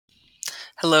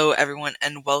Hello, everyone,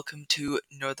 and welcome to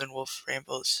NorthernWolf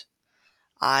Rambles.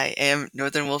 I am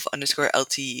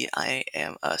NorthernWolf_LTE. I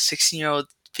am a 16-year-old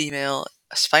female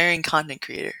aspiring content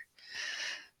creator.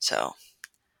 So,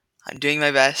 I'm doing my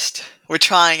best. We're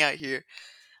trying out here.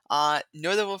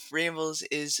 NorthernWolf Rambles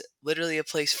is literally a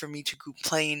place for me to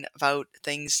complain about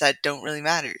things that don't really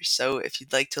matter. So, if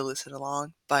you'd like to listen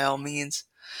along, by all means.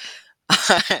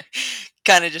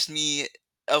 Kind of just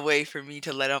a way for me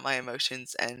to let out my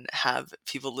emotions and have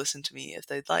people listen to me if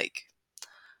they'd like.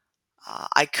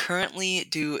 I currently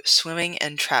do swimming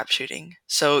and trap shooting,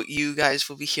 so you guys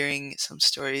will be hearing some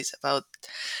stories about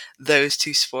those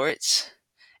two sports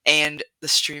and the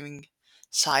streaming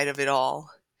side of it all.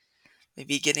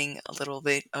 Maybe getting a little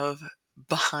bit of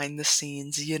behind the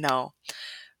scenes.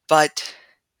 But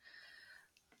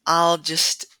I'll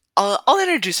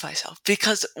introduce myself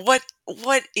because what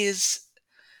is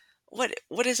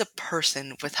a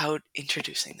person without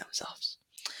introducing themselves?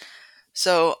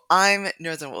 So I'm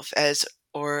Northern Wolf,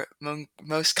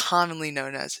 most commonly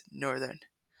known as Northern.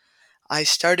 I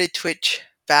started Twitch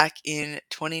back in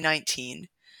 2019,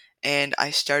 and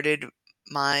I started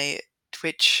my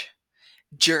Twitch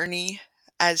journey,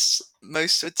 as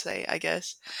most would say, I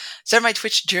guess. Started my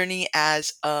Twitch journey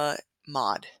as a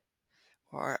mod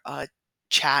or a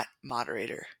chat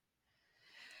moderator.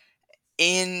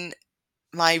 In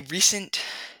my recent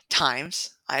times,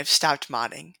 I've stopped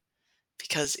modding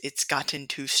because it's gotten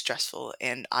too stressful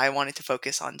and I wanted to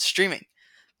focus on streaming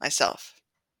myself.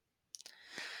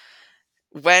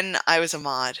 When I was a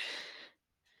mod,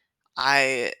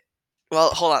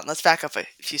 hold on, let's back up a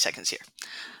few seconds here.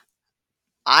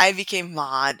 I became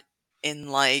mod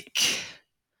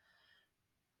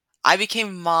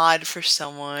for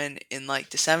someone in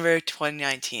December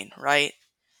 2019, right?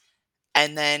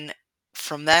 And then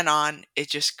from then on, it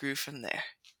just grew from there.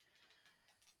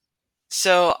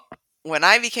 So when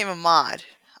I became a mod,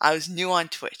 I was new on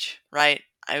Twitch, right?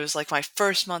 I was my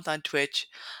first month on Twitch.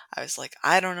 I was like,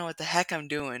 I don't know what the heck I'm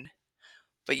doing.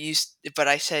 But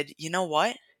I said, you know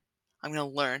what? I'm going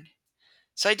to learn.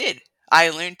 So I did. I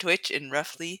learned Twitch in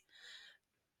roughly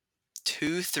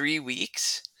 2-3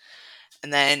 weeks.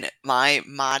 And then my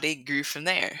modding grew from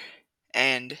there.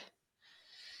 And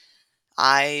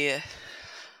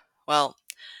well,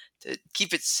 to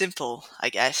keep it simple, I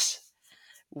guess,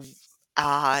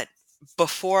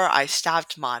 before I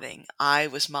stopped modding, I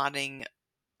was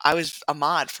a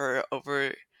mod for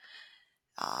over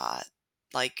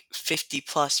 50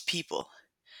 plus people.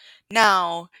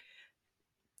 Now,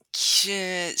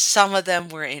 some of them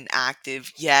were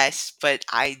inactive, yes, but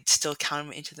I'd still count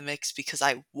them into the mix because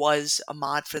I was a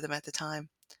mod for them at the time,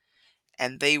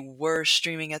 and they were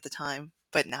streaming at the time,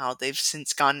 but now they've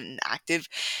since gone inactive.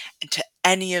 And to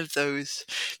any of those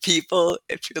people,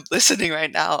 if you're listening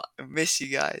right now, I miss you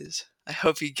guys. I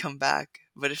hope you come back,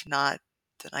 but if not,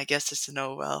 then I guess it's an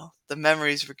oh well. The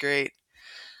memories were great.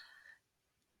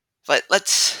 But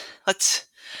let's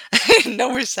no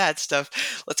more sad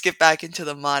stuff. Let's get back into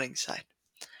the modding side.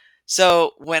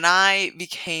 So when I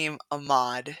became a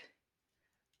mod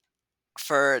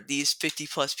for these 50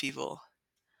 plus people,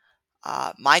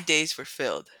 my days were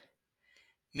filled,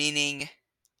 meaning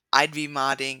I'd be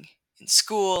modding in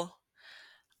school,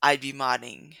 I'd be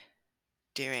modding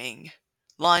during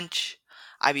lunch,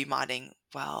 I'd be modding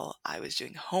while I was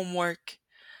doing homework.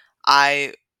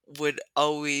 I would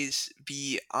always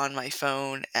be on my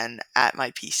phone and at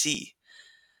my PC.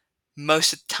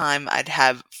 Most of the time, I'd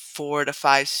have four to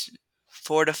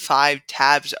five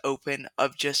tabs open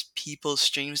of just people's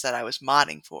streams that I was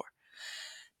modding for.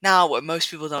 Now, what most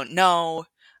people don't know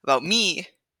about me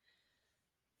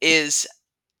is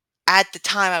at the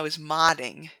time I was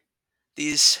modding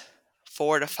these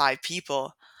 4 to 5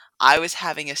 people, I was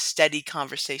having a steady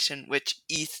conversation with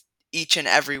each and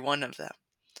every one of them.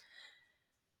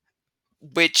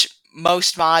 Which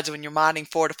most mods, when you're modding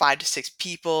 4 to 5 to 6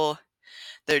 people,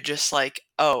 they're just like,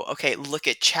 oh, okay, look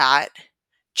at chat.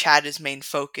 Chat is main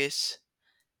focus.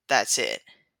 That's it.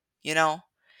 You know?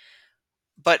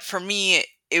 But for me,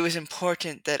 it was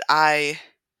important that I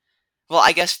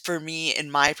guess for me,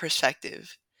 in my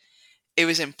perspective, it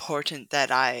was important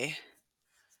that I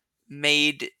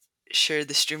made sure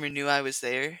the streamer knew I was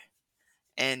there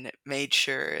and made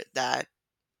sure that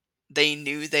they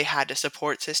knew they had a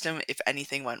support system if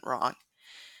anything went wrong.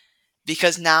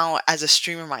 Because now, as a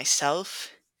streamer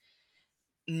myself,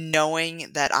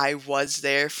 knowing that I was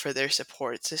there for their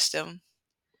support system,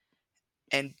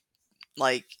 and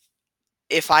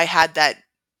if I had that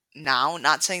now,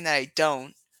 not saying that I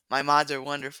don't, my mods are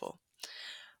wonderful,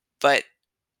 but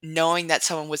knowing that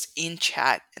someone was in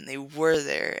chat and they were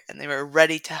there and they were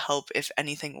ready to help if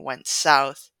anything went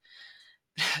south,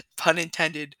 pun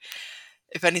intended,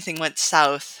 if anything went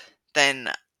south,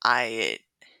 then I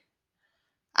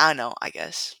I don't know, I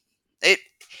guess. It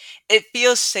it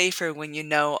feels safer when you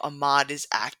know a mod is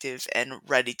active and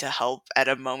ready to help at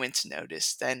a moment's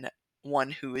notice than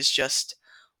one who is just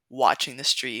watching the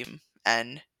stream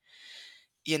and,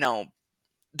 you know,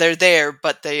 they're there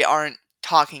but they aren't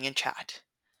talking in chat.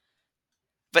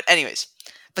 But anyways,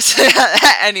 but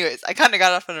anyways, I kind of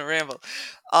got off on a ramble.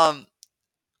 Um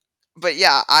but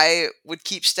yeah, I would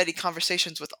keep steady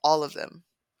conversations with all of them.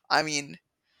 I mean,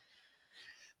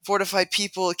 4 to 5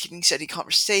 people keeping steady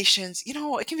conversations.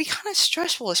 It can be kind of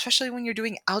stressful, especially when you're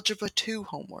doing Algebra 2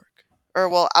 homework. Or,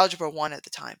 well, Algebra 1 at the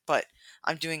time, but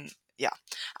I'm doing, yeah,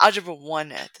 Algebra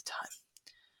 1 at the time.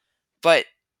 But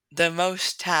the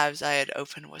most tabs I had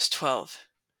opened was 12.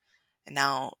 And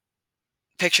now,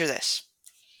 picture this.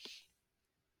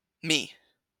 Me,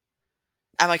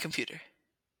 at my computer.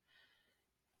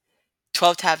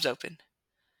 12 tabs open,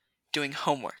 doing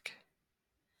homework.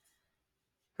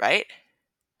 Right?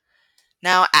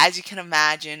 Now, as you can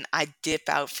imagine, I dip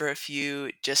out for a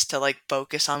few just to like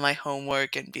focus on my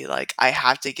homework and be like, I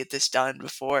have to get this done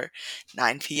before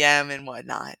 9 p.m. and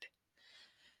whatnot.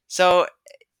 So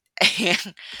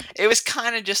it was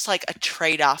kind of just like a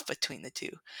trade off between the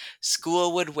two.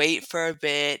 School would wait for a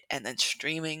bit, and then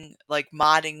streaming, like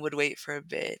modding, would wait for a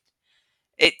bit.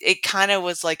 It kind of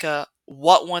was like a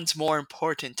what one's more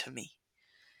important to me,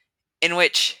 in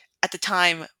which at the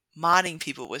time, modding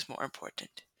people was more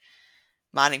important.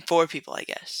 Modding for people, I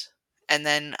guess. And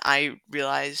then I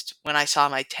realized when I saw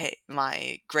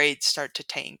my grades start to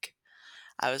tank,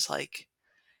 I was like,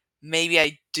 maybe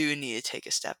I do need to take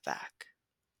a step back.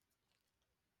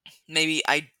 Maybe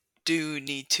I do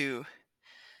need to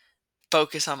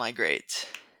focus on my grades.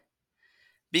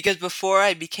 Because before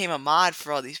I became a mod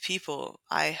for all these people,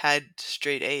 I had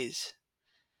straight A's.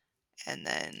 And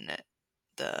then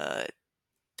the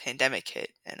pandemic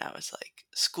hit, and I was like,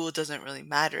 school doesn't really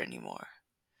matter anymore.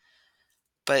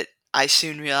 But I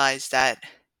soon realized that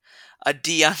a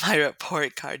D on my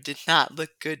report card did not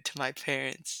look good to my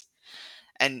parents.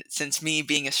 And since me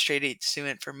being a straight A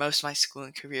student for most of my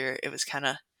schooling career, it was kind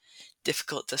of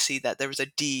difficult to see that there was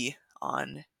a D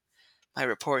on my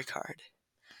report card.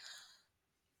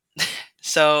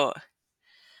 So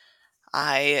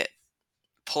I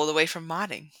pulled away from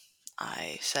modding.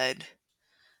 I said,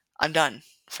 I'm done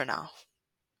for now.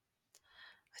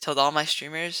 I told all my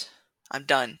streamers, I'm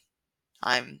done.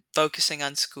 I'm focusing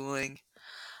on schooling.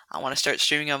 I want to start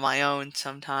streaming on my own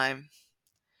sometime.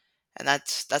 And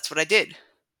that's what I did.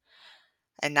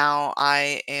 And now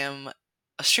I am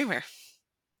a streamer.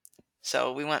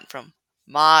 So we went from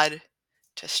mod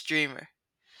to streamer.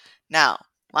 Now,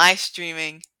 my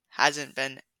streaming hasn't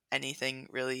been anything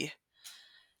really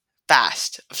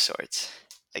fast of sorts,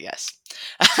 I guess.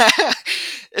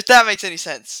 If that makes any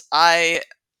sense. I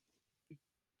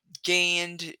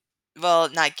gained, well,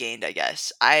 not gained, I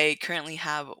guess. I currently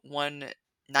have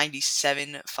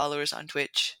 197 followers on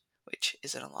Twitch, which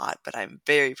isn't a lot, but I'm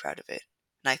very proud of it.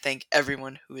 And I thank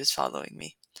everyone who is following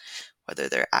me, whether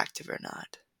they're active or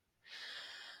not.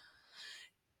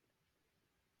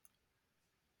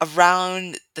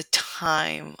 Around the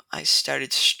time I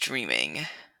started streaming,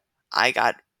 I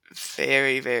got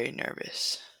very, very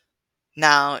nervous.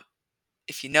 Now,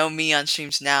 if you know me on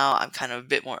streams now, I'm kind of a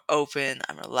bit more open,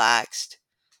 I'm relaxed.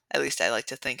 At least I like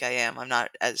to think I am. I'm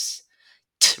not as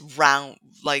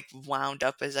wound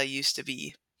up as I used to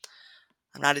be.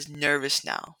 I'm not as nervous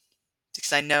now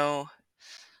because I know,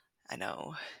 I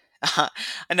know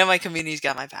my community's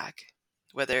got my back.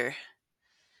 Whether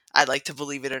I'd like to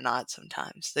believe it or not,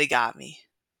 sometimes they got me.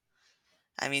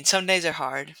 I mean, some days are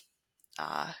hard.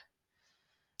 Uh,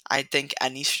 I think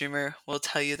any streamer will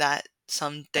tell you that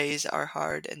some days are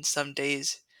hard, and some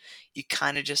days you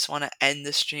kind of just want to end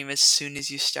the stream as soon as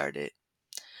you start it.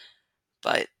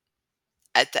 But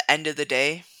at the end of the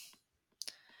day,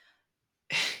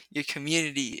 your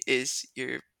community is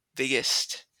your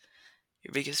biggest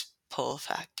pull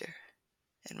factor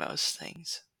in most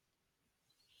things.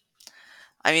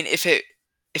 I mean, if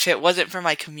it wasn't for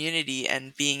my community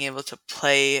and being able to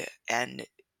play and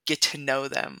get to know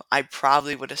them, I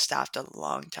probably would have stopped a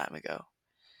long time ago.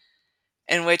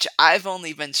 In which I've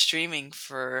only been streaming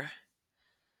for,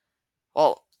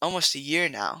 well, almost a year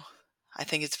now. I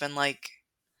think it's been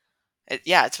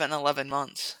it's been 11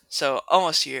 months. So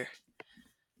almost a year.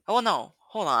 Oh, well, no,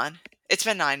 hold on. It's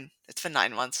been 9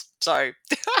 months. Sorry.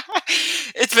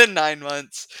 It's been 9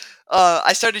 months.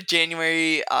 I started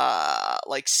January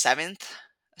 7th,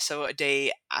 so a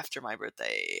day after my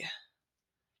birthday,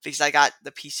 because I got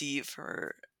the PC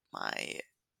for my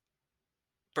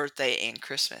birthday and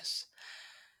Christmas.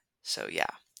 So yeah.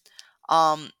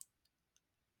 Um,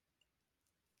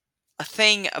 a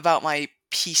thing about my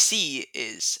PC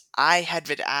is I had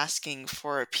been asking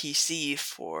for a PC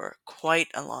for quite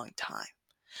a long time.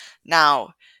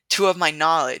 Now, to of my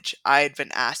knowledge, I had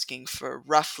been asking for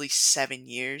roughly 7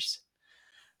 years.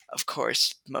 Of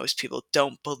course, most people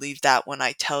don't believe that when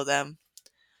I tell them,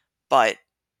 but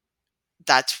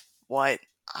that's what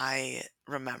I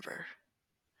remember.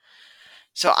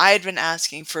 So I had been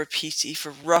asking for a PC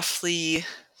for roughly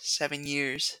 7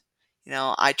 years.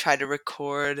 I tried to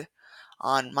record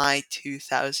on my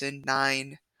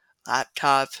 2009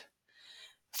 laptop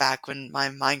back when my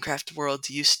Minecraft world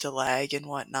used to lag and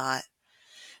whatnot.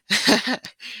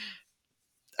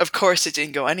 Of course, it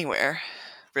didn't go anywhere,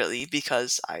 really,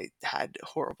 because I had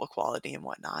horrible quality and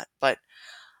whatnot. But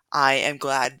I am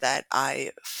glad that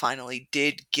I finally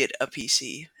did get a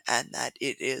PC and that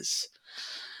it is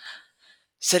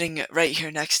sitting right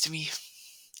here next to me.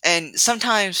 And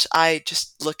sometimes I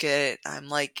just look at it, I'm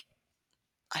like,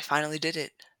 I finally did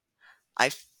it.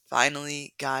 I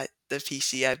finally got the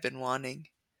PC I've been wanting.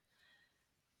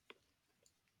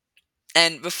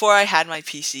 And before I had my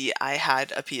PC, I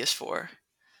had a PS4,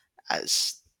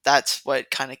 as that's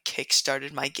what kind of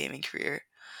kick-started my gaming career.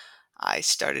 I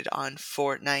started on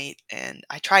Fortnite and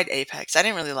I tried Apex. I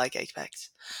didn't really like Apex.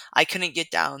 I couldn't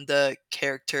get down the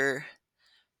character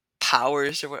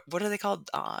powers, or what are they called?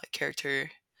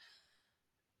 Character.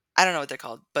 I don't know what they're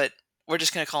called, but we're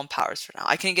just gonna call them powers for now.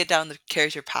 I couldn't get down the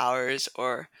character powers,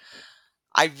 or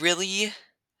I really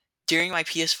during my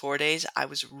PS4 days, I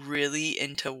was really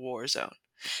into Warzone.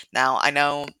 Now I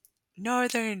know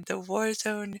the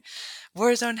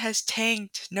Warzone has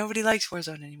tanked. Nobody likes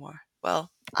Warzone anymore.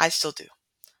 Well, I still do.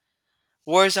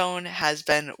 Warzone has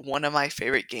been one of my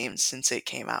favorite games since it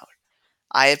came out.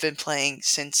 I have been playing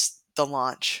since the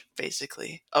launch,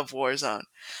 basically, of Warzone.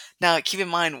 Now, keep in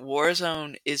mind,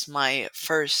 Warzone is my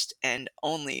first and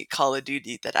only Call of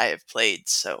Duty that I have played,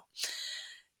 so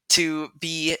to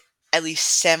be at least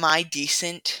semi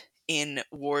decent in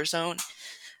Warzone,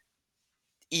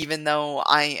 even though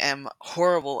I am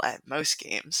horrible at most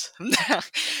games,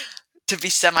 to be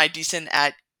semi decent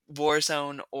at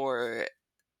Warzone or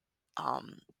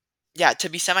um, yeah, to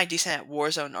be semi decent at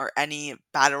Warzone or any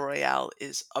battle royale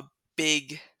is a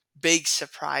big, big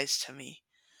surprise to me.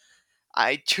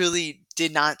 I truly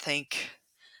did not think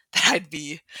that I'd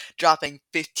be dropping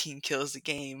 15 kills a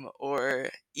game or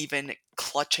even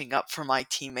clutching up for my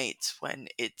teammates when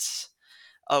it's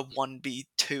a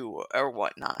 1v2 or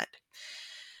whatnot.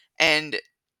 And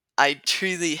I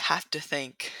truly have to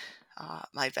thank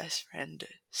my best friend,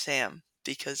 Sam,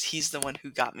 because he's the one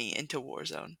who got me into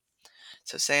Warzone.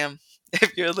 So, Sam,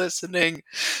 if you're listening,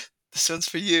 this one's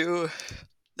for you.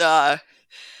 Uh,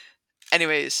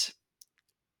 anyways,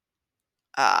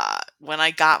 when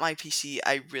I got my PC,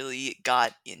 I really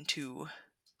got into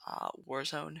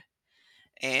Warzone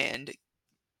and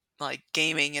like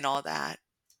gaming and all that.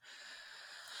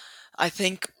 I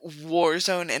think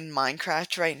Warzone and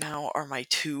Minecraft right now are my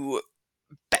two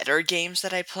better games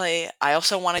that I play. I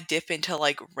also want to dip into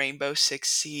like Rainbow Six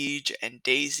Siege and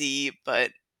Daisy,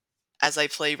 but as I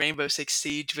play Rainbow Six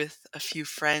Siege with a few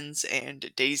friends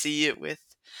and Daisy with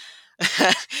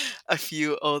a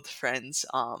few old friends,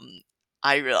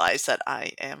 I realize that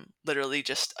I am literally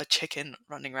just a chicken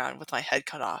running around with my head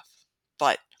cut off.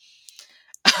 But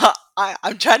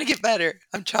I'm trying to get better.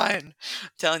 I'm trying. I'm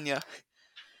telling you.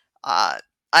 Uh,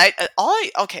 all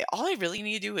I really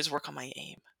need to do is work on my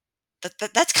aim.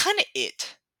 That's kind of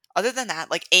it. Other than that,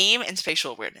 like aim and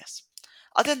spatial awareness.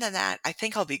 Other than that, I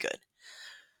think I'll be good.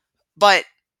 But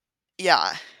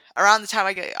yeah, around the time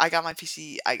I got my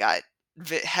PC, I got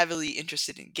heavily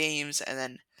interested in games, and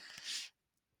then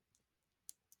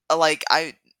like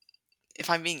if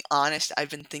I'm being honest, I've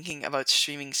been thinking about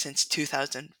streaming since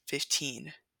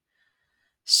 2015.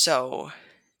 So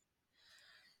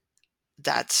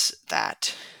that's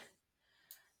that.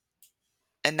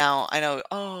 And now I know,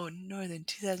 oh, Northern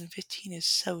 2015 is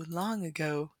so long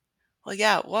ago. Well,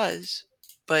 yeah, it was,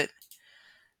 but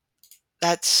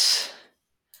that's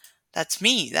that's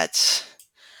me. That's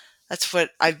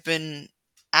what I've been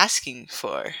asking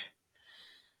for.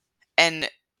 And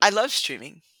I love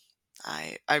streaming.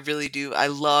 I really do. I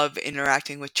love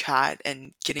interacting with chat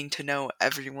and getting to know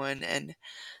everyone and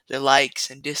their likes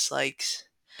and dislikes.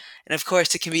 And of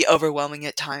course, it can be overwhelming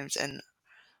at times. And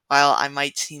while I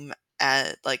might seem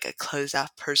like a closed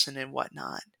off person and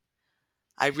whatnot,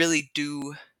 I really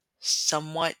do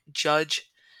somewhat judge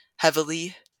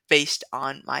heavily based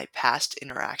on my past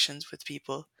interactions with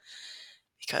people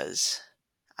because,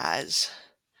 as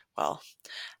well,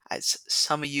 as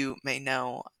some of you may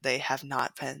know, they have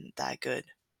not been that good.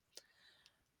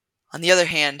 On the other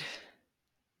hand,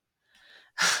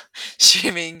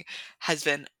 streaming has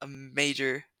been a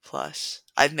major plus.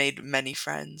 I've made many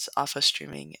friends off of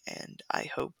streaming, and I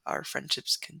hope our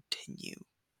friendships continue.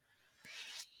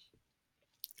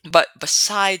 But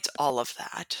besides all of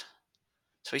that,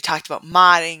 so we talked about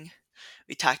modding,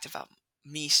 we talked about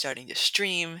me starting to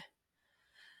stream.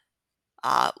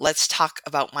 Let's talk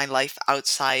about my life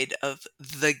outside of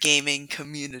the gaming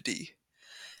community.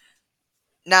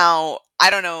 Now, I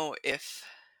don't know if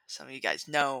some of you guys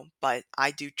know, but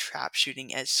I do trap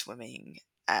shooting as swimming,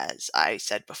 as I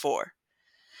said before.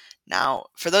 Now,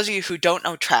 for those of you who don't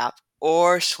know trap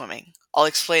or swimming, I'll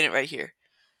explain it right here.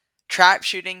 Trap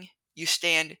shooting, you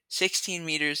stand 16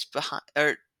 meters behind,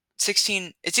 or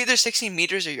 16, it's either 16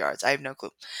 meters or yards, I have no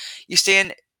clue. You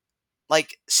stand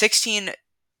like 16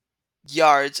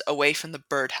 yards away from the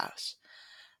birdhouse.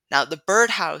 Now, the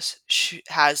birdhouse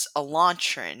has a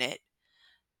launcher in it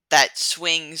that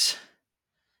swings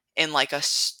in like a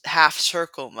half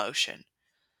circle motion.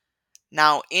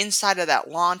 Now, inside of that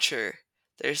launcher,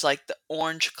 there's like the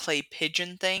orange clay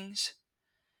pigeon things,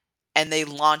 and they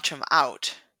launch them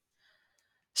out.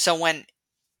 So when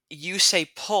you say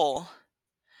pull,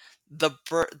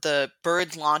 the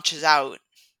bird launches out,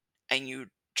 and you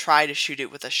try to shoot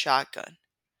it with a shotgun.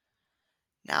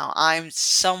 Now, I'm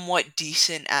somewhat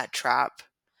decent at trap.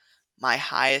 My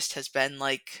highest has been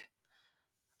like,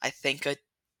 I think a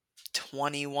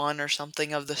 21 or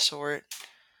something of the sort.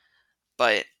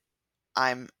 But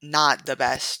I'm not the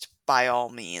best by all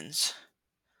means.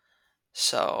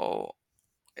 So,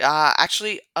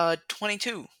 actually,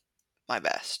 22, my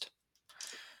best.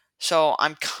 So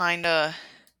I'm kinda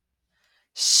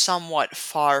somewhat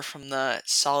far from the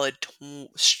solid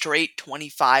straight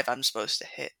 25 I'm supposed to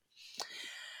hit.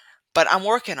 But I'm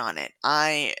working on it.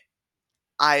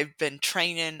 I've been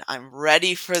training. I'm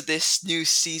ready for this new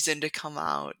season to come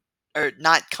out. Or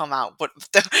not come out, but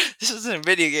this isn't a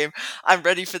video game. I'm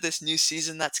ready for this new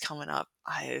season that's coming up.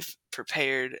 I've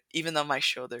prepared, even though my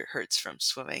shoulder hurts from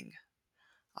swimming.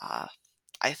 Uh,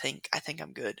 I think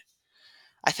I'm good.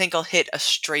 I think I'll hit a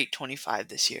straight 25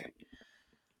 this year.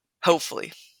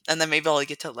 Hopefully. And then maybe I'll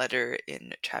get to letter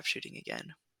in trap shooting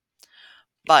again.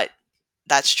 But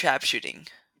that's trap shooting.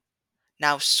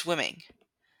 Now swimming.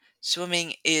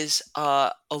 Swimming is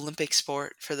a Olympic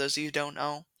sport for those of you who don't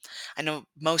know. I know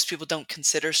most people don't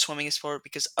consider swimming a sport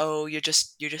because you're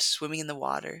just swimming in the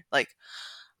water. Like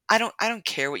I don't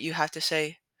care what you have to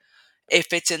say.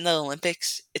 If it's in the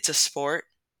Olympics, it's a sport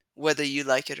whether you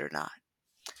like it or not.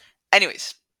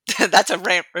 Anyways, that's a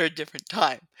rant for a different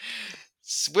time.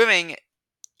 Swimming,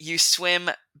 you swim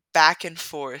back and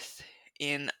forth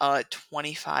in a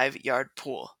 25-yard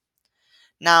pool.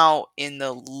 Now, in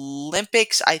the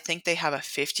Olympics, I think they have a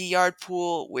 50-yard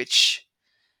pool, which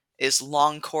is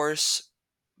long course.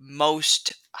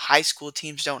 Most high school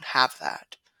teams don't have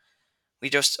that. We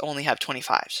just only have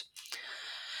 25s.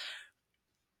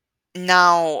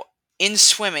 Now, in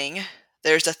swimming,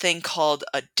 there's a thing called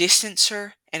a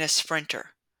distancer and a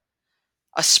sprinter.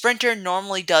 A sprinter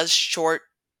normally does short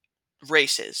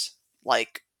races,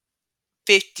 like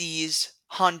 50s,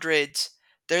 100s.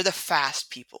 They're the fast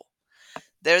people.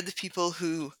 They're the people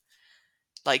who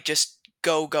like just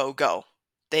go go go.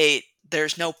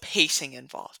 There's no pacing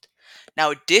involved.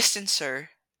 Now a distancer,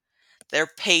 they're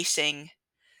pacing.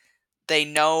 They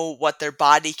know what their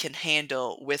body can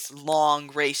handle with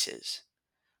long races,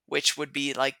 which would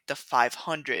be like the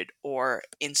 500 or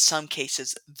in some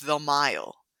cases the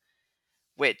mile,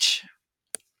 which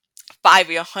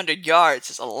 500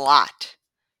 yards is a lot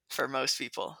for most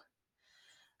people.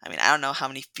 I mean, I don't know how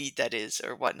many feet that is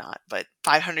or whatnot, but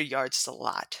 500 yards is a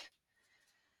lot.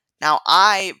 Now,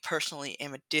 I personally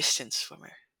am a distance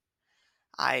swimmer.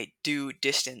 I do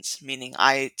distance, meaning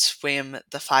I swim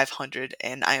the 500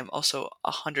 and I am also a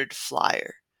 100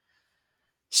 flyer.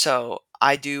 So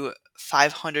I do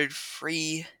 500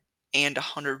 free and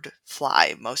 100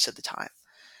 fly most of the time.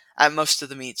 At most of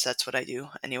the meets, that's what I do,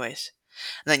 anyways.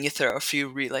 And then you throw a few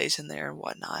relays in there and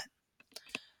whatnot.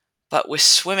 But with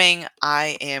swimming,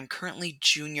 I am currently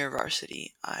junior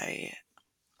varsity.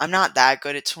 I'm not that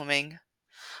good at swimming.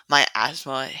 My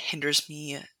asthma hinders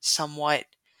me somewhat,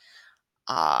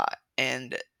 uh,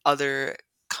 and other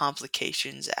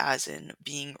complications, as in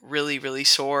being really, really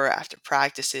sore after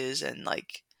practices and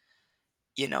like,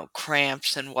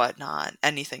 cramps and whatnot,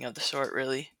 anything of the sort,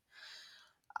 really.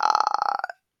 Uh,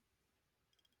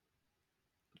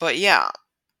 but yeah,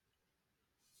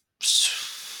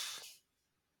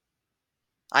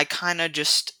 I kind of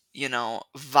just,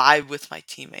 vibe with my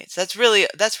teammates. That's really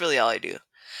all I do.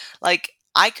 Like,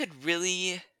 I could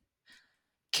really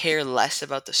care less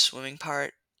about the swimming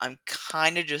part. I'm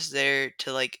kind of just there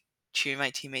to like cheer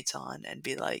my teammates on and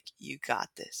be like, "You got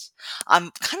this."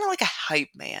 I'm kind of like a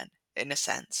hype man in a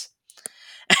sense.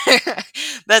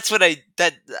 That's what I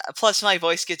that plus my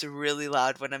voice gets really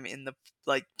loud when I'm in the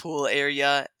like pool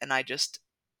area and I just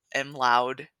am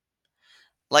loud.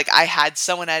 Like I had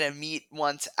someone at a meet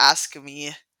once ask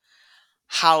me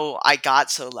how I got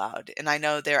so loud, and I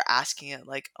know they're asking it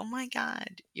like, "Oh my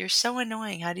god, you're so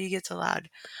annoying. How do you get so loud?"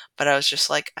 But I was just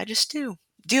like, "I just do.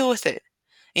 Deal with it."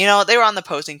 You know, they were on the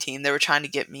opposing team. They were trying to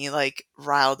get me like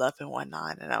riled up and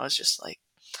whatnot, and I was just like,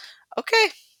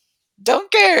 "Okay,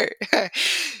 don't care."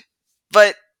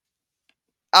 But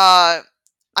uh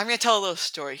I'm gonna tell a little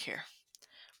story here.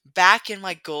 Back in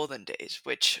my golden days,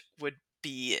 which would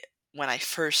be when I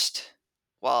first,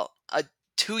 well,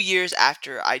 2 years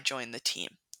after I joined the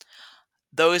team,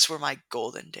 those were my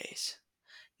golden days.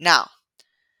 Now,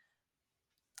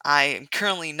 I am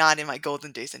currently not in my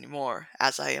golden days anymore,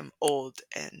 as I am old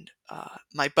and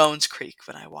my bones creak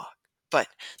when I walk. But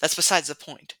that's besides the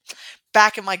point.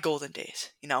 Back in my golden days,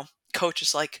 coach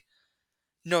is like,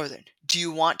 Northern, do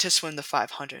you want to swim the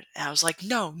 500? And I was like,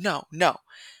 no, no, no.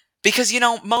 Because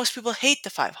most people hate the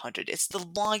 500. It's the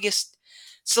longest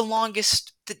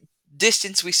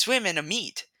distance we swim in a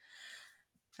meet.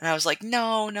 And I was like,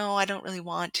 no, no, I don't really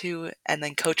want to. And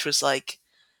then coach was like,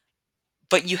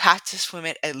 but you have to swim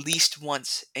it at least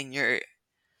once in your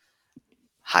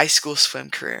high school swim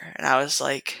career. And I was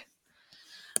like,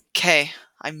 okay,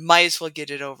 I might as well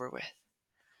get it over with.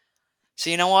 So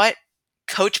you know what?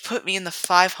 Coach put me in the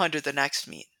 500 the next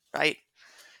meet, right?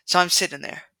 So I'm sitting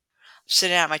there. I'm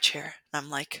sitting at my chair. And I'm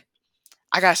like,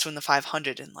 I gotta swim the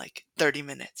 500 in like 30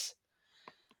 minutes.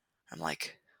 I'm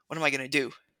like, what am I gonna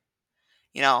do?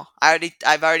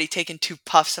 I've already taken 2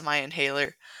 puffs of my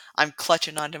inhaler. I'm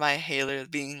clutching onto my inhaler,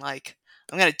 being like,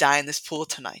 I'm gonna die in this pool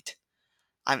tonight.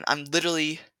 I'm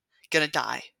literally gonna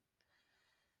die.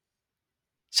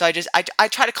 So I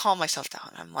try to calm myself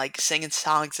down. I'm like singing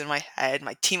songs in my head.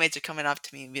 My teammates are coming up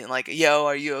to me and being like, "Yo,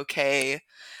 are you okay?"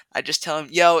 I just tell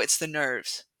them, "Yo, it's the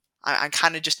nerves. I'm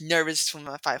kind of just nervous from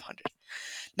my 500."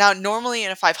 Now, normally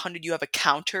in a 500, you have a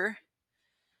counter,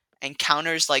 and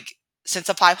counters like since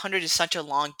a 500 is such a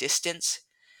long distance,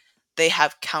 they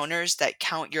have counters that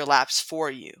count your laps for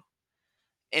you,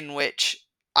 in which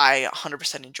I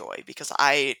 100% enjoy because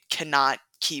I cannot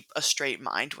keep a straight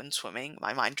mind when swimming.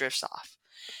 My mind drifts off.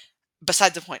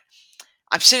 Besides the point,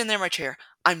 I'm sitting there in my chair.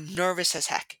 I'm nervous as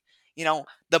heck.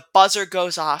 The buzzer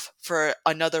goes off for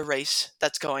another race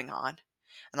that's going on.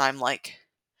 And I'm like,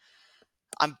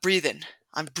 I'm breathing.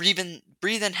 I'm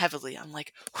breathing heavily. I'm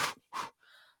like,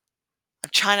 I'm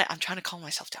trying to calm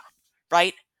myself down.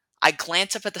 Right? I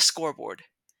glance up at the scoreboard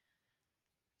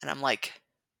and I'm like,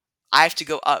 I have to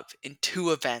go up in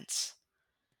 2 events.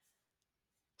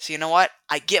 So you know what?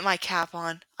 I get my cap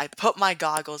on, I put my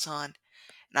goggles on,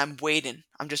 and I'm waiting.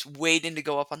 I'm just waiting to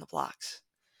go up on the blocks.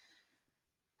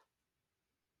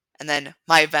 And then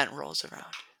my event rolls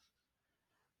around.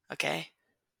 Okay?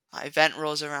 My event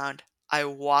rolls around. I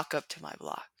walk up to my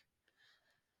block.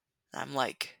 And I'm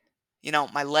like,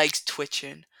 my legs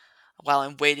twitching while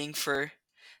I'm waiting for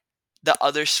the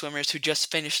other swimmers who just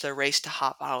finished their race to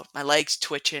hop out. My legs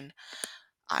twitching.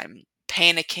 I'm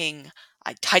panicking.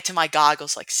 I tightened my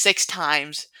goggles like 6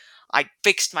 times. I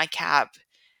fixed my cap.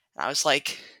 And I was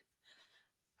like,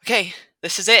 okay,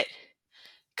 this is it.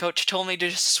 Coach told me to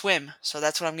just swim, so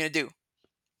that's what I'm going to do.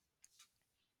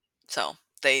 So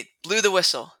they blew the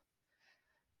whistle.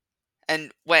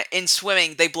 And when in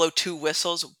swimming, they blow 2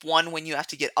 whistles. One when you have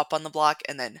to get up on the block,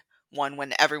 and then one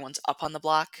when everyone's up on the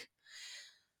block.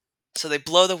 So they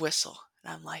blow the whistle.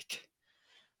 And I'm like,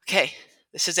 okay,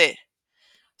 this is it.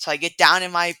 So I get down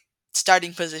in my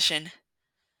starting position.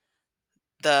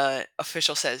 The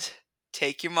official says,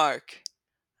 take your mark.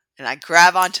 And I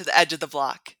grab onto the edge of the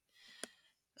block.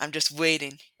 I'm just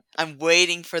waiting. I'm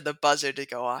waiting for the buzzer to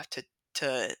go off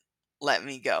to let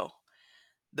me go.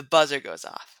 The buzzer goes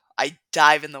off. I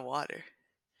dive in the water.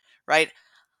 Right?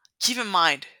 Keep in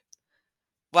mind,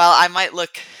 while I might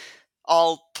look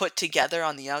all put together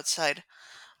on the outside,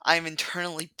 I'm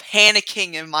internally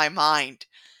panicking in my mind,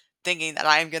 thinking that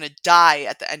I am going to die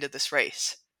at the end of this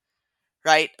race.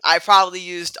 Right? I probably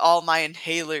used all my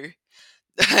inhaler.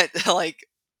 Like,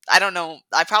 I don't know.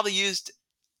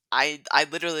 I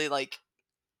literally, like,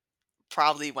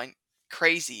 probably went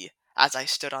crazy as I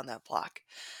stood on that block.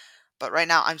 But right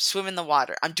now, I'm swimming the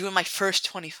water. I'm doing my first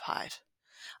 25.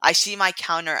 I see my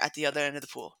counter at the other end of the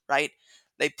pool, right?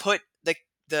 They put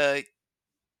the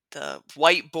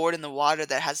white board in the water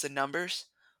that has the numbers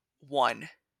 1.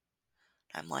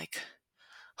 I'm like,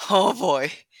 oh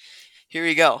boy, here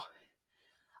we go.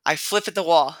 I flip at the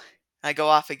wall. I go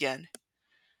off again.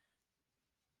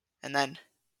 And then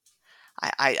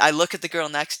I look at the girl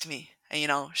next to me.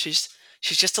 And, she's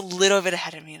just a little bit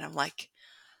ahead of me. And I'm like,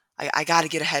 I got to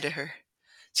get ahead of her.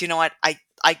 So you know what? I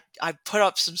put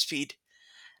up some speed.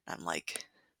 And I'm like,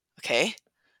 okay,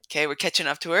 we're catching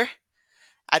up to her.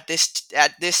 At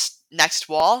this next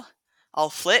wall, I'll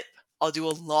flip. I'll do a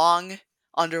long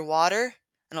underwater,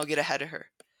 and I'll get ahead of her.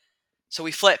 So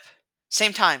we flip,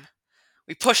 same time.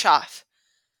 We push off.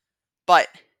 But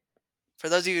for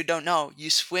those of you who don't know, you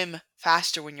swim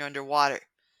faster when you're underwater.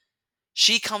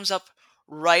 She comes up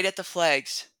right at the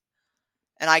flags,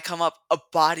 and I come up a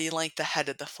body length ahead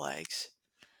of the flags.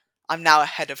 I'm now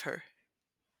ahead of her.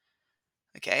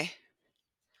 Okay?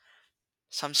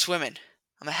 So I'm swimming.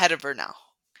 I'm ahead of her now.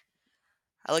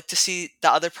 I look to see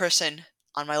the other person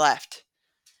on my left.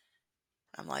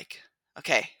 I'm like,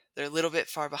 okay, they're a little bit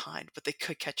far behind, but they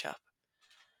could catch up.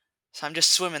 So I'm just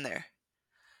swimming there.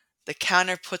 The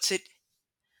counter puts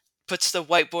the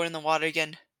whiteboard in the water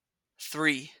again.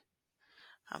 3.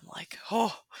 I'm like,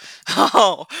 oh,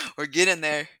 we're getting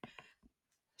there.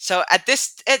 So at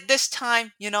this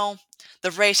time,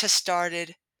 the race has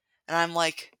started, and I'm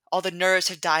like, all the nerves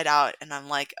have died out, and I'm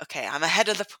like, okay, I'm ahead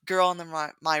of the girl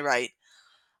on my right.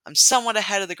 I'm somewhat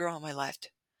ahead of the girl on my left.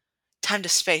 Time to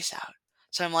space out.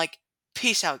 So I'm like,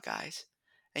 peace out, guys.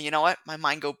 And you know what? My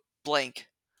mind goes blank.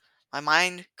 And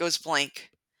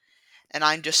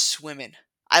I'm just swimming.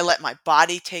 I let my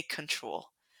body take control.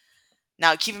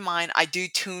 Now, keep in mind, I do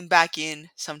tune back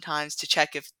in sometimes to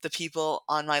check if the people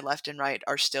on my left and right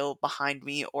are still behind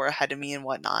me or ahead of me and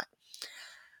whatnot.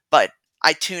 But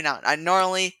I tune out. I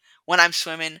normally, when I'm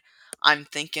swimming, I'm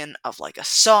thinking of like a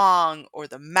song or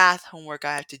the math homework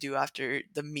I have to do after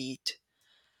the meet.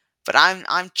 But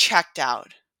I'm checked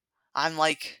out. I'm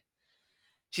like,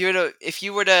 if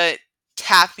you were to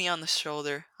tap me on the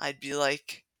shoulder, I'd be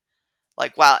like,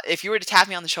 wow. If you were to tap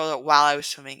me on the shoulder while I was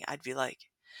swimming, I'd be like,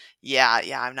 yeah,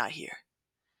 I'm not here.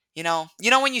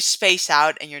 When you space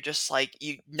out and you're just like,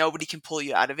 nobody can pull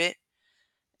you out of it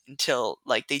until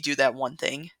like they do that one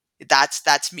thing.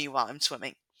 That's me while I'm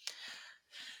swimming.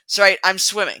 So right, I'm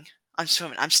swimming. I'm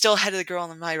still ahead of the girl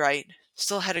on my right,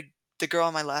 still ahead of the girl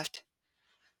on my left.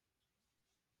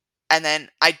 And then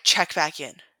I check back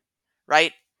in,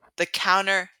 right? The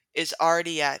counter is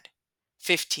already at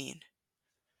 15.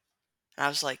 And I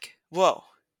was like, whoa,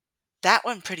 that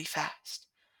went pretty fast,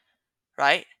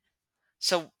 right?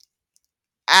 So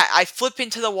I flip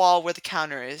into the wall where the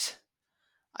counter is.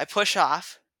 I push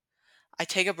off. I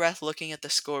take a breath looking at the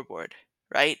scoreboard,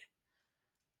 right?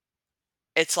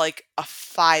 It's like a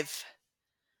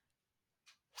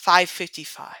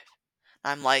 5:55.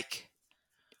 I'm like,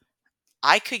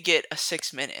 I could get a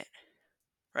 6-minute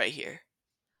right here.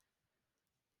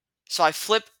 So I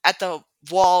flip at the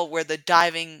wall where the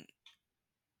diving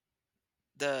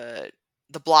the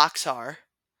blocks are,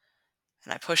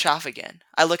 and I push off again.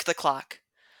 I look at the clock.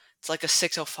 It's like a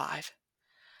 6:05.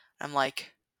 I'm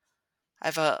like, I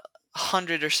have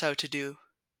 100 or so to do.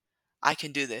 I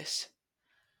can do this.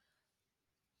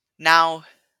 Now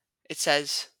it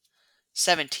says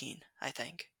 17, I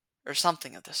think, or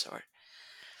something of the sort.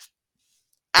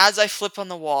 As I flip on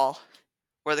the wall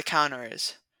where the counter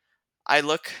is, I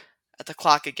look at the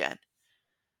clock again.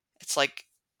 It's like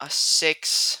a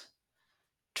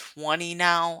 6:20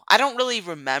 now. I don't really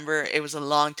remember. It was a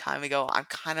long time ago. I'm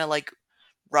kind of like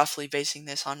roughly basing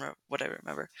this on what I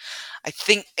remember. I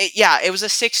think it was a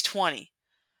 6:20.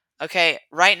 Okay,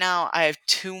 right now I have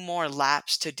 2 more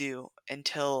laps to do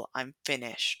until I'm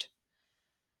finished.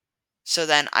 So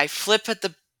then I flip at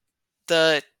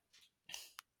the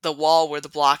wall where the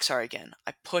blocks are again.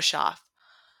 I push off.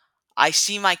 I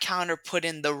see my counter put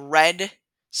in the red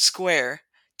square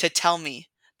to tell me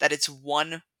that it's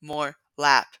 1 more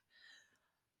lap.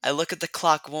 I look at the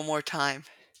clock one more time,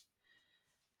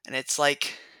 and it's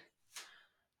like,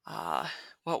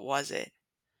 what was it?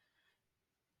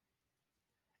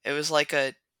 It was like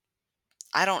I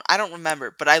don't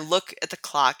remember, but I look at the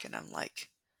clock and I'm like,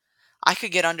 I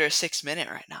could get under a 6-minute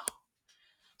right now.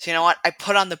 So you know what? I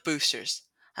put on the boosters.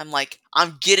 I'm like,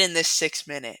 I'm getting this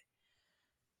 6-minute.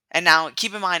 And now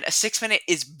keep in mind, a 6-minute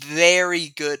is very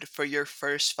good for your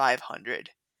first 500.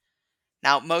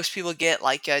 Now, most people get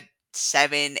like a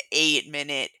 7-8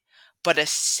 minute, but a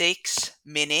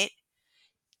 6-minute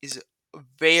is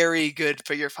very good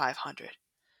for your 500.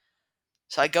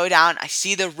 So I go down, I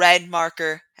see the red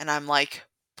marker, and I'm like,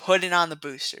 putting on the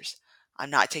boosters. I'm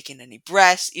not taking any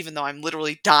breaths, even though I'm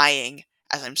literally dying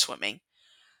as I'm swimming.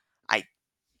 I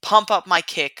pump up my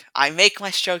kick. I make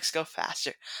my strokes go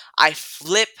faster. I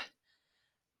flip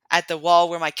at the wall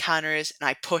where my counter is, and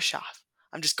I push off.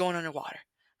 I'm just going underwater.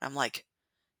 I'm like,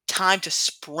 time to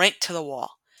sprint to the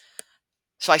wall.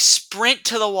 So I sprint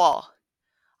to the wall.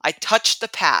 I touch the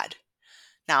pad.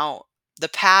 Now, the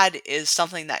pad is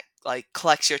something that like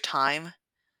collects your time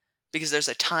because there's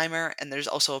a timer and there's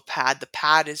also a pad. The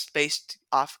pad is based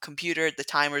off computer, the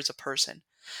timer is a person.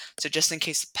 So just in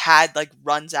case the pad like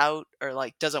runs out or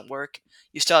like doesn't work,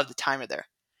 you still have the timer there.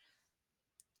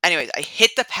 Anyways, I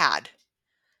hit the pad.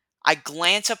 I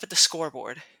glance up at the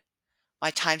scoreboard. My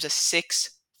time's a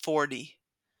 6:40.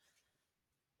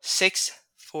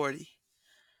 6:40.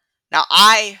 Now,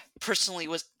 I personally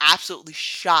was absolutely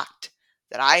shocked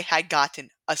that I had gotten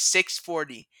a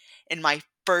 6:40 in my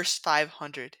first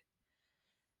 500.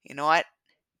 You know what?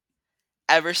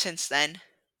 Ever since then,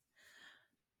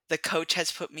 the coach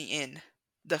has put me in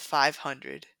the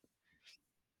 500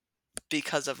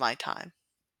 because of my time.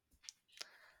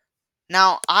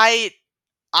 Now, I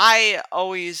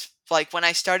always like when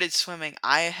I started swimming,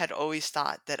 I had always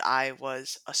thought that I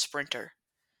was a sprinter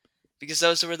because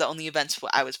those were the only events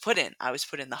I was put in. I was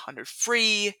put in the 100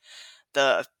 free,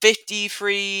 the 50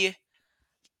 free,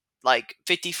 like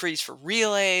 50 frees for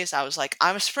relays. I was like,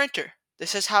 I'm a sprinter.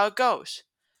 This is how it goes.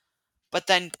 But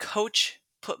then coach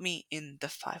put me in the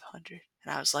 500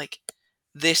 and I was like,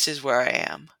 this is where I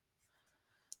am.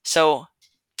 So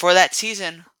for that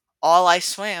season, all I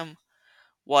swam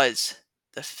was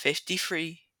the 50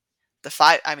 free, the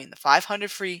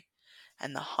 500 free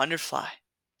and the 100 fly.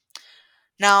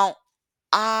 Now,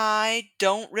 I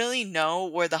don't really know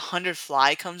where the 100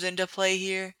 fly comes into play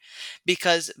here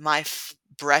because my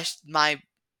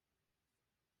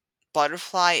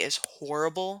butterfly is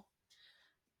horrible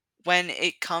when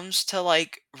it comes to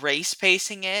like race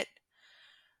pacing it.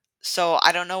 So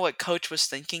I don't know what coach was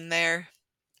thinking there,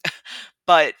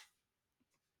 but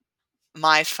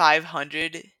my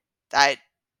 500, that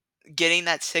getting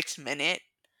that 6 minute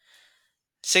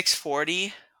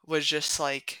 6:40 was just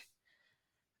like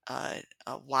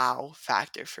a wow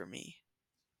factor for me.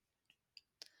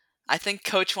 I think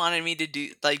coach wanted me to do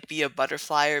like be a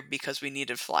butterflyer because we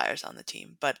needed flyers on the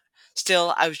team, but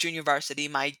still I was junior varsity.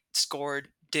 My score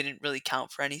didn't really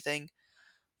count for anything.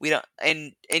 We don't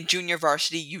in junior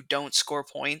varsity you don't score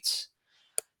points.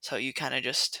 So you kind of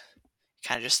just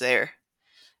there,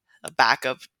 a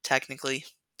backup technically.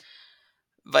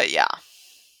 But yeah,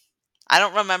 I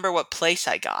don't remember what place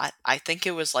I got. I think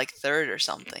it was like third or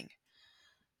something.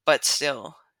 But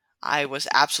still, I was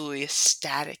absolutely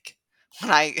ecstatic when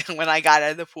I when I got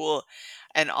out of the pool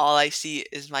and all I see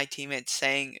is my teammates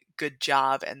saying good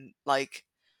job and like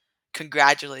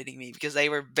congratulating me because they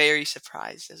were very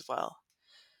surprised as well.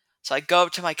 So I go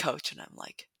up to my coach and I'm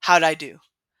like, "How'd I do?"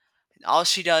 And all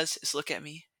she does is look at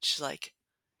me. She's like,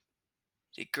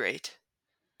 "You did great.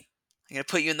 I'm gonna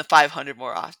put you in the 500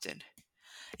 more often."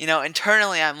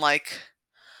 Internally I'm like,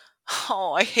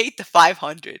 "Oh, I hate the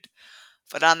 500."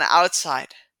 But on the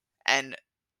outside, and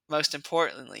most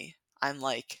importantly, I'm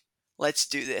like, let's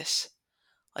do this.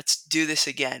 Let's do this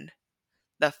again.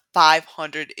 The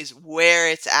 500 is where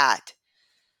it's at.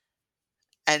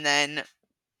 And then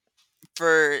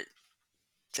for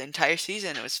the entire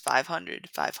season, it was 500,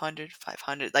 500,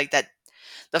 500. Like that,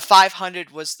 the 500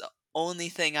 was the only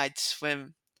thing I'd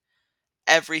swim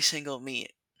every single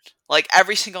meet. Like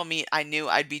every single meet, I knew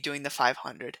I'd be doing the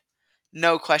 500.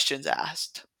 No questions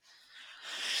asked.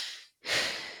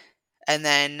 And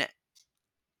then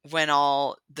when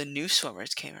all the new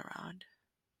swimmers came around,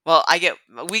 well,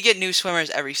 we get new swimmers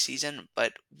every season,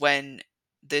 but when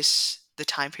the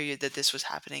time period that this was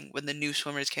happening, when the new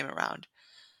swimmers came around,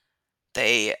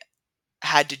 they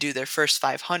had to do their first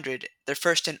 500, their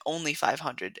first and only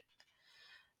 500,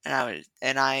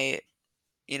 and I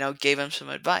gave them some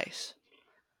advice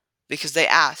because they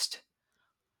asked,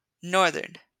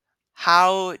 Northern,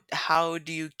 how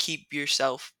do you keep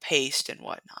yourself paced and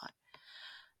whatnot?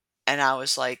 And I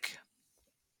was like,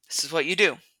 this is what you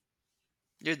do.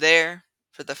 You're there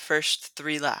for the first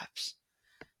 3 laps.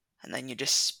 And then you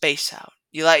just space out.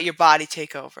 You let your body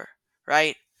take over,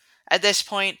 right? At this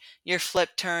point, your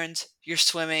flip turns, your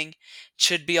swimming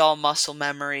should be all muscle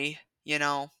memory,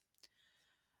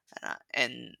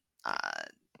 and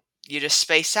you just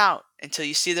space out until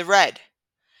you see the red.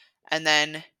 And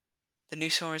then the new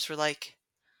swimmers were like,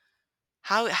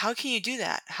 "How can you do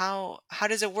that? How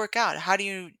does it work out? How do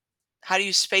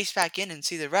you space back in and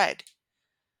see the red?"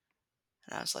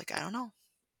 And I was like, "I don't know.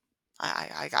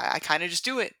 I kind of just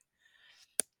do it."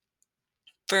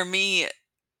 For me,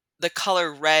 the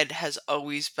color red has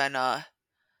always been a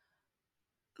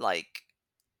like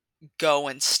go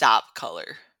and stop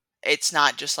color. It's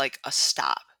not just like a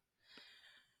stop.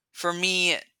 For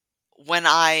me, when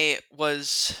I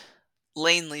was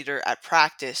lane leader at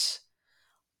practice,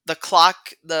 the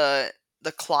clock the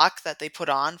clock that they put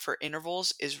on for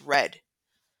intervals is red.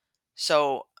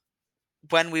 So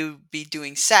when we would be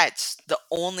doing sets, the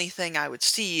only thing I would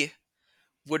see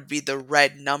would be the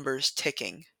red numbers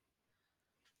ticking.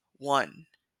 1,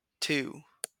 2,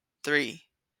 3,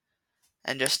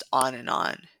 and just on and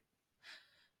on.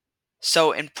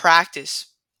 So in practice,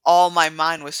 all my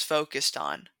mind was focused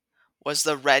on was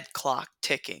the red clock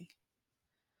ticking.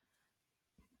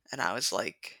 And I was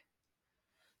like,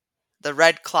 the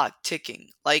red clock ticking.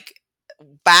 Like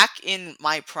back in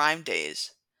my prime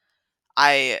days,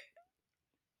 I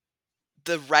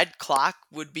the red clock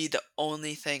would be the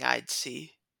only thing I'd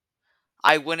see.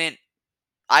 I wouldn't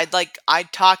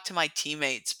I'd talk to my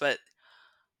teammates, but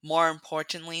more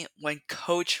importantly, when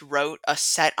coach wrote a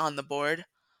set on the board,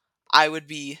 I would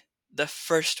be the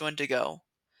first one to go.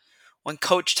 When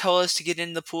coach told us to get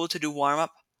in the pool to do warm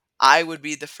up, I would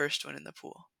be the first one in the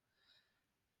pool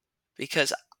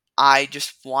because I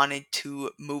just wanted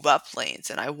to move up lanes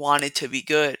and I wanted to be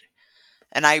good.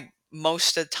 And I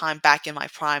most of the time back in my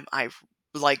prime, I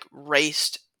like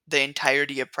raced the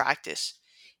entirety of practice,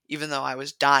 even though I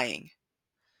was dying.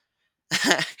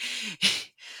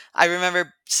 I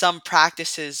remember some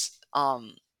practices,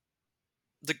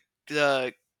 the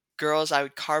the girls I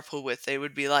would carpool with, they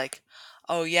would be like,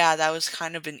 "Oh yeah, that was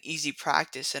kind of an easy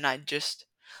practice," and I'd just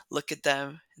look at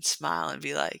them and smile and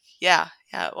be like, "Yeah,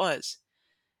 yeah, it was."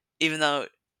 Even though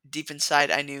deep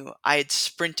inside I knew I had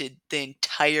sprinted the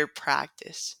entire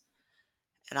practice,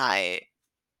 and I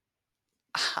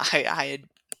had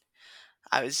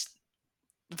I was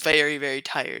very very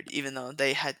tired, even though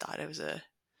they had thought it was a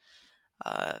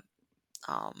uh,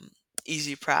 um,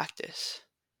 easy practice.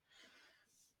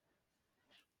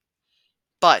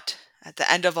 But at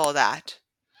the end of all that,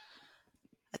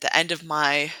 at the end of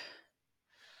my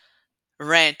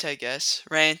rant, I guess,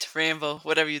 rant, ramble,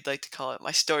 whatever you'd like to call it,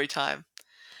 my story time,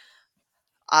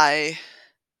 I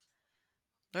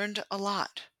learned a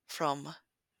lot from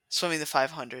swimming the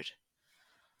 500.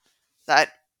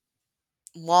 That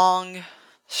long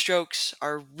strokes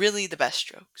are really the best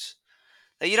strokes.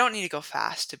 That you don't need to go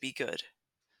fast to be good.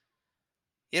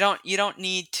 You don't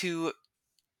need to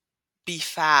be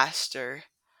fast or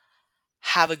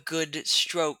have a good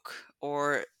stroke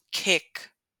or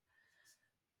kick.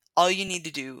 All you need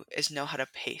to do is know how to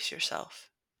pace yourself.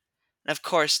 And of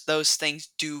course, those things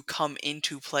do come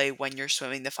into play when you're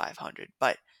swimming the 500,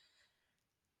 but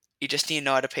you just need to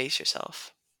know how to pace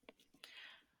yourself.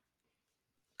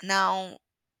 Now,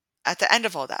 at the end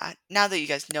of all that, now that you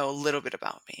guys know a little bit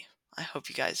about me, I hope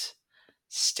you guys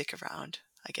stick around,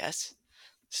 I guess.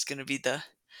 This is going to be the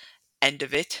end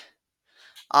of it.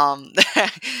 Um,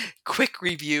 quick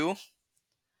review.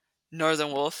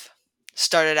 Northern Wolf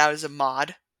started out as a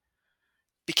mod,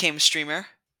 became a streamer,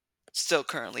 still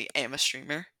currently am a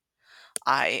streamer.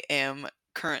 I am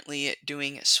currently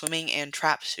doing swimming and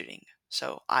trap shooting,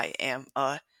 so I am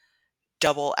a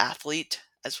double athlete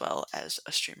as well as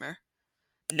a streamer.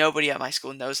 Nobody at my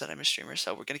school knows that I'm a streamer,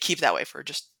 so we're gonna keep it that way for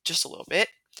just a little bit.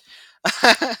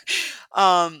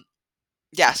 um,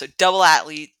 yeah, so double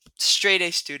athlete, straight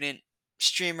A student,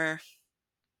 streamer.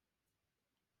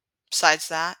 Besides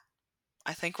that,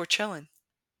 I think we're chilling.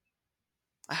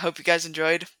 I hope you guys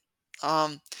enjoyed.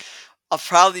 Um, I'll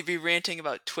probably be ranting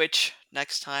about Twitch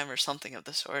next time or something of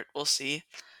the sort. We'll see.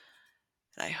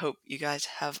 And I hope you guys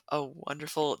have a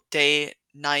wonderful day,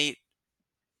 night,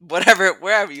 whatever,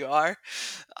 wherever you are.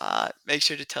 Make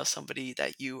sure to tell somebody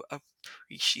that you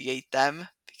appreciate them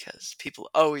because people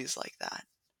always like that.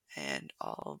 And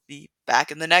I'll be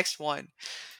back in the next one.